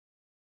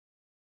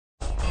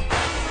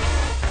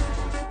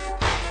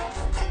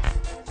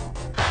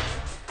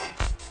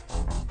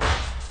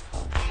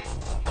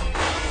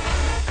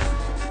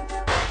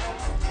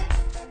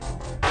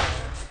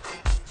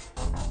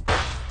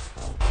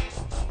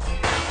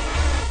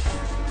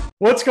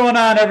What's going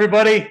on,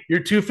 everybody?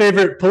 Your two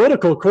favorite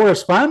political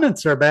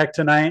correspondents are back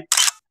tonight,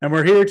 and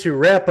we're here to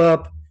wrap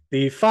up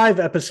the 5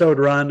 episode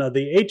run of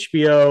the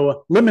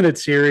HBO limited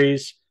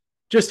series.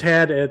 Just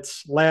had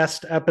its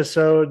last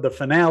episode, the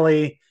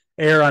finale,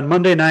 air on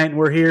Monday night, and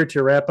we're here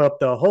to wrap up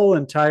the whole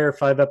entire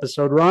 5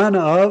 episode run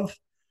of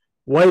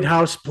White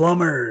House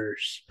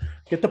Plumbers.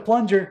 Get the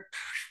plunger.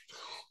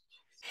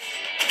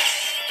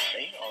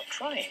 They are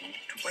trying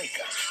to break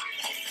us.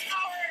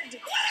 Howard,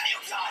 what have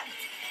you done?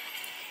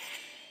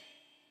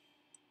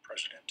 The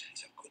president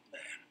is a good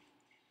man.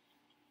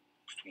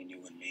 Between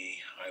you and me,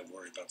 I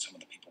worry about some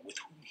of the people with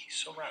whom he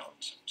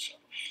surrounds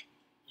himself.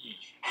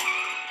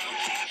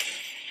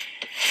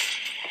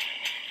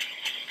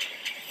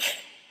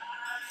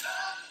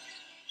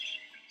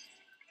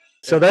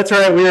 So that's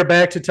right. We are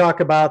back to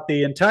talk about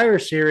the entire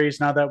series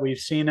now that we've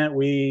seen it.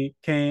 We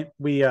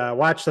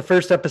watched the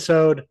first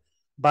episode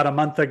about a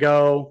month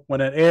ago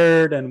when it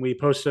aired, and we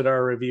posted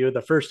our review of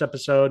the first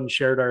episode and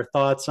shared our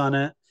thoughts on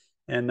it.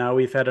 And now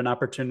we've had an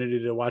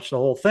opportunity to watch the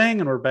whole thing,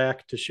 and we're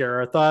back to share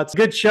our thoughts.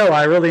 Good show.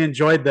 I really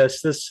enjoyed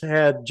this. This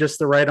had just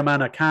the right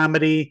amount of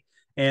comedy,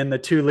 and the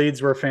two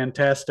leads were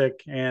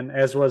fantastic, and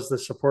as was the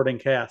supporting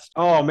cast.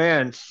 Oh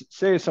man,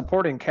 say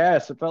supporting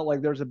cast. It felt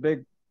like there's a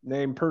big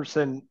name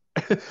person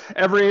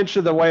every inch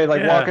of the way.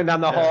 Like walking down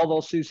the hall,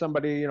 they'll see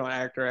somebody,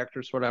 actor,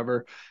 actress,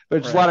 whatever.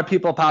 But there's a lot of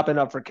people popping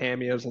up for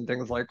cameos and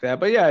things like that.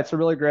 But yeah, it's a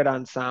really great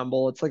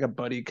ensemble. It's like a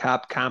buddy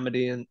cop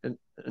comedy in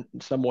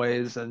some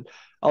ways, and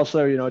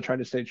also trying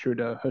to stay true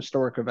to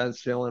historic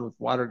events dealing with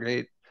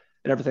Watergate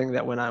and everything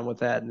that went on with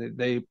that. And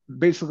they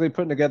basically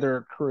putting together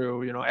a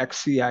crew,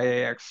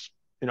 ex-CIA,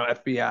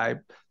 FBI,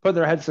 putting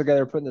their heads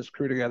together, putting this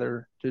crew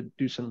together to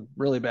do some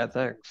really bad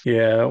things.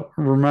 Yeah.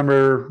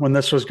 Remember when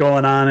this was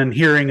going on and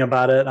hearing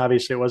about it?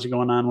 Obviously, it wasn't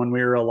going on when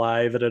we were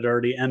alive. It had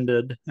already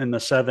ended in the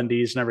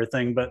 70s and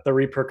everything. But the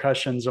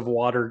repercussions of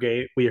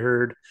Watergate, we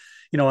heard,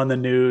 on the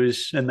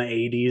news in the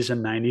 80s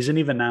and 90s. And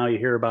even now you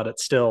hear about it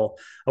still,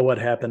 of what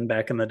happened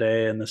back in the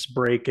day and this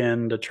break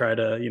in to try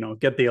to,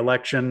 get the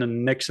election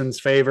in Nixon's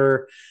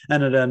favor.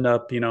 And it ended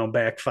up,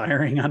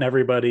 backfiring on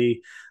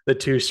everybody. The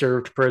two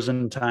served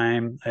prison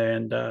time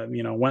and,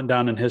 went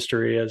down in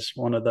history as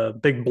one of the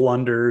big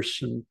blunders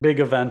and big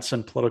events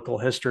in political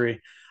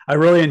history. I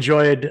really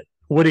enjoyed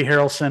Woody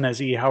Harrelson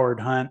as E. Howard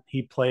Hunt.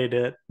 He played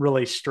it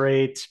really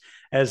straight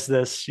as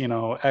this,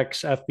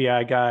 ex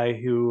FBI guy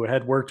who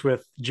had worked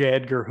with J.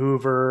 Edgar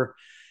Hoover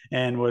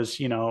and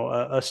was,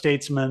 a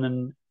statesman,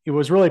 and he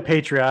was really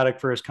patriotic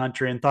for his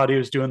country and thought he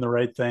was doing the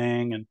right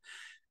thing. And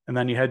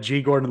then you had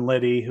G. Gordon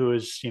Liddy, who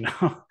is,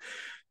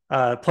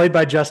 played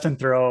by Justin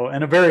Theroux,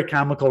 in a very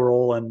comical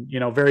role and,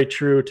 very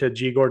true to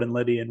G. Gordon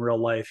Liddy in real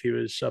life. He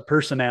was a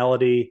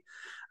personality,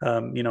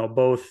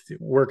 both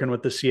working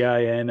with the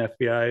CIA and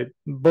FBI,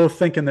 both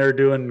thinking they're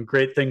doing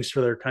great things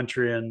for their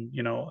country and,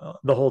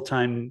 the whole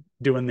time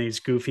doing these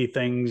goofy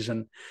things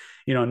and,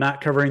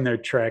 not covering their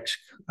tracks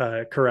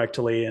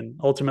correctly and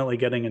ultimately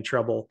getting in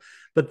trouble.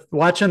 But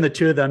watching the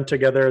two of them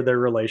together, their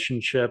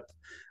relationship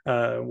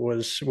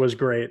was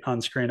great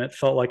on screen. It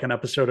felt like an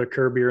episode of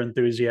Curb Your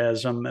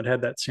Enthusiasm. It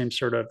had that same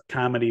sort of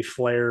comedy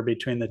flair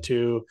between the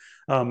two.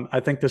 I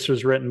think this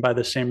was written by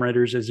the same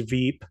writers as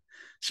Veep,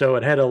 so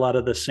it had a lot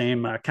of the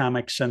same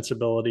comic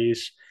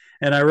sensibilities.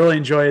 And I really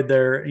enjoyed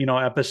their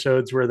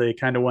episodes where they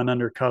kind of went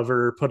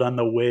undercover, put on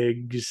the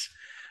wigs,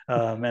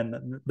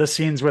 and the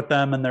scenes with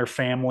them and their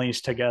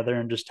families together,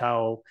 and just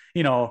how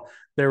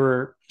they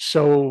were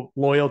so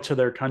loyal to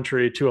their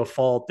country to a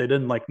fault. They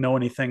didn't know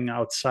anything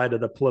outside of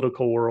the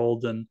political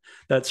world and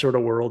that sort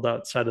of world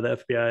outside of the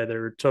FBI. They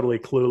were totally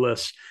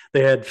clueless.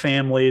 They had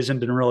families and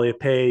didn't really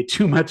pay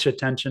too much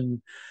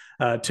attention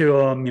to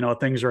them.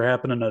 Things were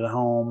happening at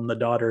home. The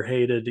daughter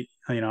hated,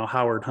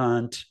 Howard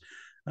Hunt.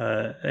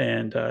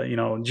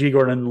 G.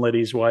 Gordon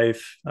Liddy's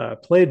wife,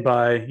 played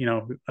by,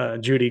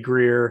 Judy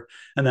Greer,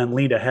 and then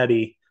Lena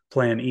Headey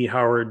playing E.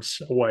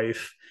 Howard's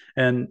wife.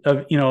 And,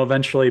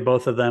 eventually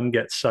both of them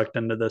get sucked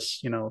into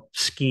this,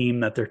 scheme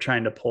that they're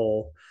trying to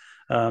pull.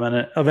 And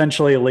it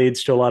eventually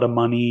leads to a lot of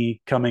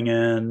money coming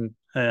in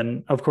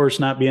and, of course,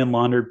 not being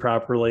laundered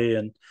properly.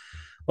 And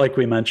like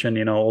we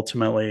mentioned,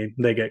 ultimately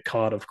they get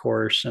caught, of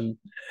course. And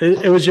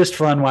it was just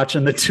fun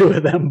watching the two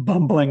of them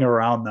bumbling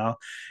around, though.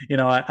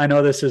 I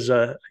know this is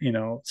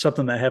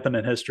something that happened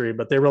in history,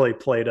 but they really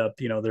played up,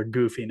 their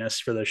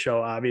goofiness for the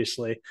show.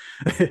 Obviously,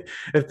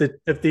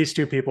 if these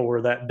two people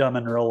were that dumb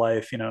in real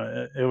life,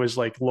 it was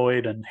like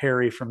Lloyd and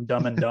Harry from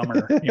Dumb and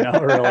Dumber,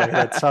 really,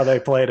 that's how they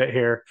played it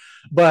here.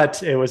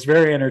 But it was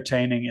very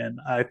entertaining, and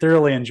I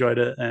thoroughly enjoyed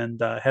it, and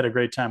had a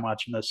great time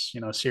watching this,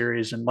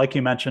 series. And like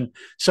you mentioned,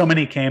 so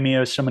many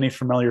cameos, so many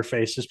familiar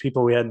faces,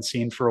 people we hadn't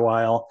seen for a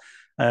while.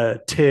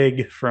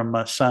 Tig from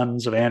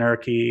Sons of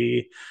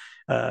Anarchy,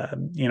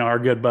 our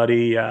good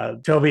buddy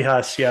Toby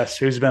Huss, yes,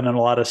 who's been in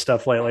a lot of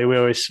stuff lately. We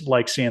always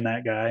like seeing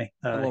that guy.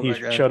 He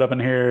showed up in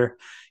here.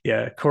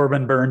 Yeah,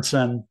 Corbin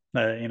Burnson.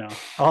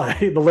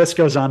 The list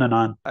goes on and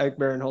on. Ike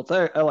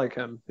Barinholtz, I like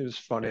him. He was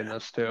funny in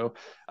this too.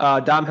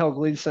 Domhnall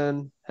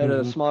Gleeson had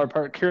a smaller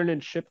part. Kieran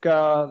and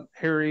Shipka,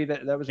 Harry,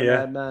 that was a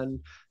Mad Men.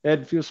 They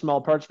had a few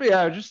small parts, but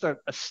yeah, just a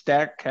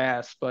stacked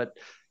cast. But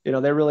they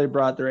really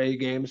brought their A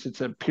games.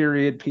 It's a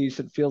period piece.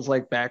 It feels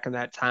like back in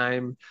that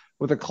time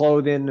with the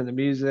clothing and the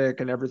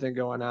music and everything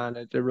going on.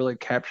 It really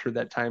captured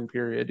that time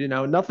period.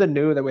 Nothing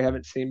new that we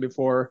haven't seen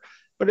before,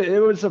 but it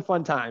was a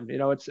fun time.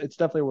 It's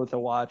definitely worth a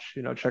watch.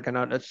 Checking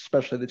out,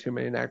 especially the two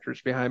main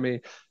actors behind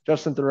me,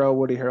 Justin Theroux,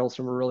 Woody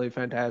Harrelson were really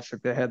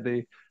fantastic. They had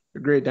the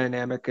great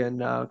dynamic and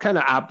kind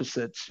of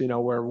opposites.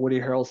 Where Woody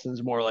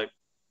Harrelson's more like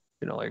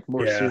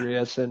more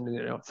serious, and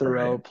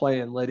Theroux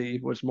playing Liddy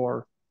was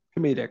more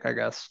comedic, I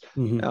guess.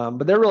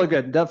 But they're really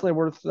good. Definitely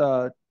worth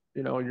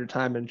your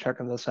time in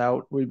checking this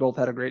out. We both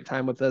had a great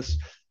time with this.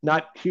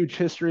 Not huge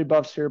history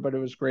buffs here, but it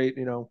was great,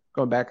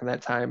 going back in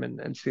that time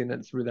and seeing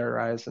it through their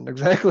eyes and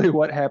exactly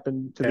what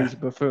happened to these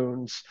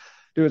buffoons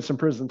doing some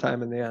prison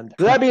time in the end.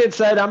 That being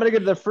said, I'm going to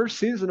give the first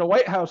season of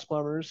White House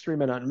Plumbers,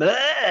 streaming on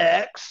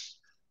Max.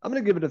 I'm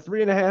going to give it a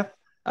 3.5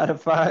 out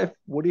of 5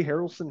 Woody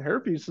Harrelson hair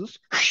pieces.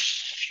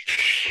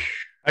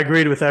 I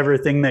agreed with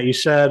everything that you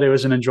said. It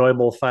was an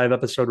enjoyable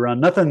 5-episode run.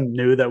 Nothing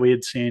new that we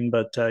had seen,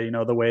 but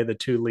the way the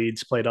two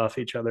leads played off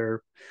each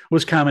other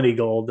was comedy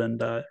gold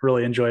and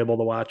really enjoyable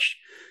to watch.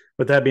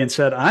 With that being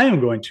said, I am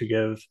going to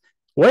give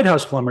White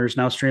House Plumbers,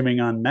 now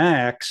streaming on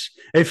Max,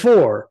 a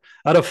 4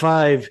 out of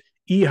 5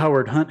 E.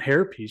 Howard Hunt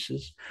hair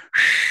pieces.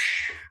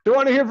 We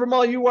want to hear from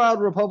all you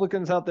wild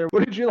Republicans out there.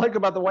 What did you like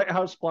about the White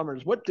House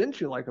Plumbers? What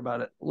didn't you like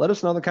about it? Let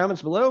us know in the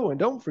comments below, and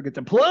don't forget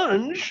to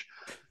plunge.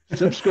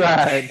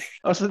 Subscribe.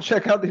 Also,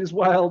 check out these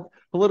wild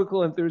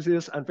political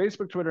enthusiasts on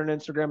Facebook, Twitter, and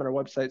Instagram, and our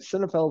website,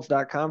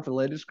 Cinephellas.com, for the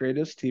latest,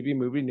 greatest TV,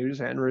 movie news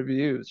and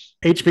reviews.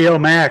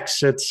 HBO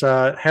Max, it's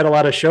had a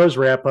lot of shows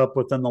wrap up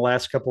within the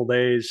last couple of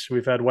days.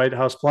 We've had White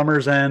House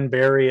Plumbers end,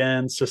 Barry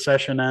end,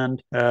 Secession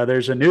end.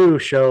 There's a new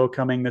show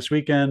coming this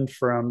weekend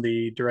from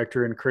the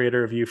director and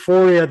creator of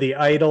Euphoria, The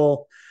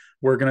Idol.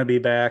 We're going to be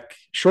back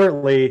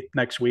shortly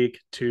next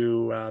week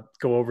to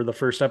go over the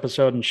first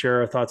episode and share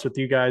our thoughts with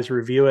you guys,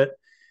 review it.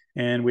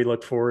 And we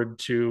look forward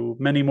to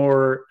many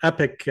more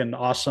epic and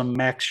awesome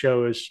Max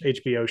shows,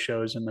 HBO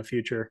shows in the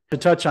future. To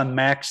touch on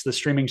Max, the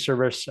streaming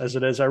service as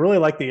it is, I really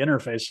like the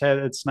interface.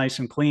 It's nice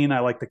and clean.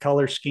 I like the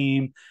color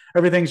scheme.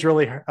 Everything's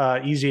really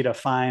easy to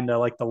find. I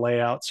like the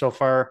layout so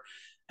far.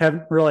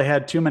 Haven't really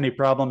had too many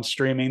problems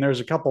streaming. There's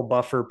a couple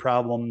buffer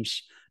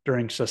problems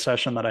during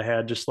Secession that I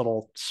had, just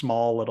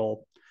small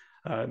little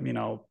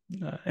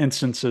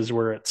instances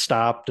where it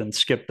stopped and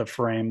skipped the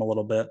frame a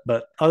little bit.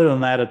 But other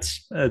than that,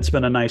 it's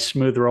been a nice,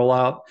 smooth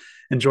rollout.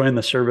 Enjoying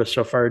the service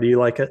so far. Do you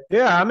like it?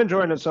 Yeah, I'm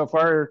enjoying it so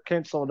far.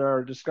 Canceled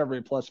our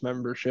Discovery Plus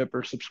membership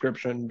or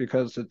subscription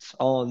because it's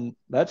all on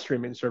that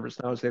streaming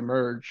service now as they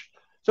merge.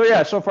 So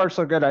yeah, so far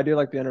so good. I do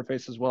like the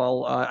interface as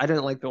well. I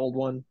didn't like the old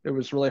one. It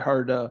was really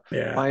hard to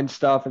find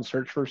stuff and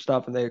search for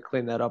stuff, and they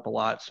cleaned that up a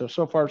lot.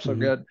 So far so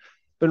good.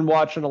 Been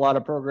watching a lot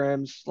of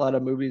programs, a lot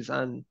of movies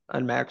on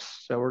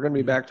Max. So we're going to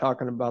be back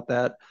talking about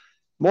that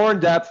more in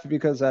depth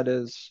because that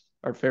is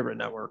our favorite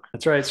network.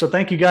 That's right. So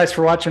thank you guys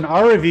for watching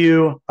our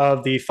review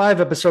of the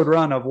 5-episode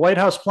run of White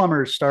House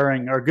Plumbers,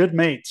 starring our good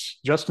mates,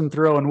 Justin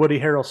Theroux and Woody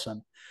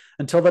Harrelson.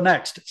 Until the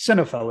next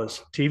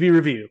Cinephellas TV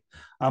review,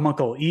 I'm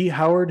Uncle E.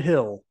 Howard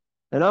Hill.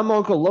 And I'm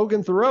Uncle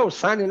Logan Theroux,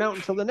 signing out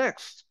until the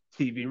next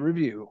TV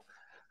review.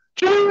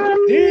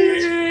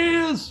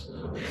 Cheers!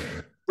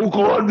 Who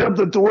clogged up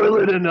the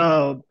toilet in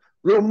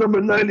room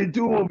number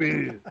 92 over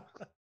here?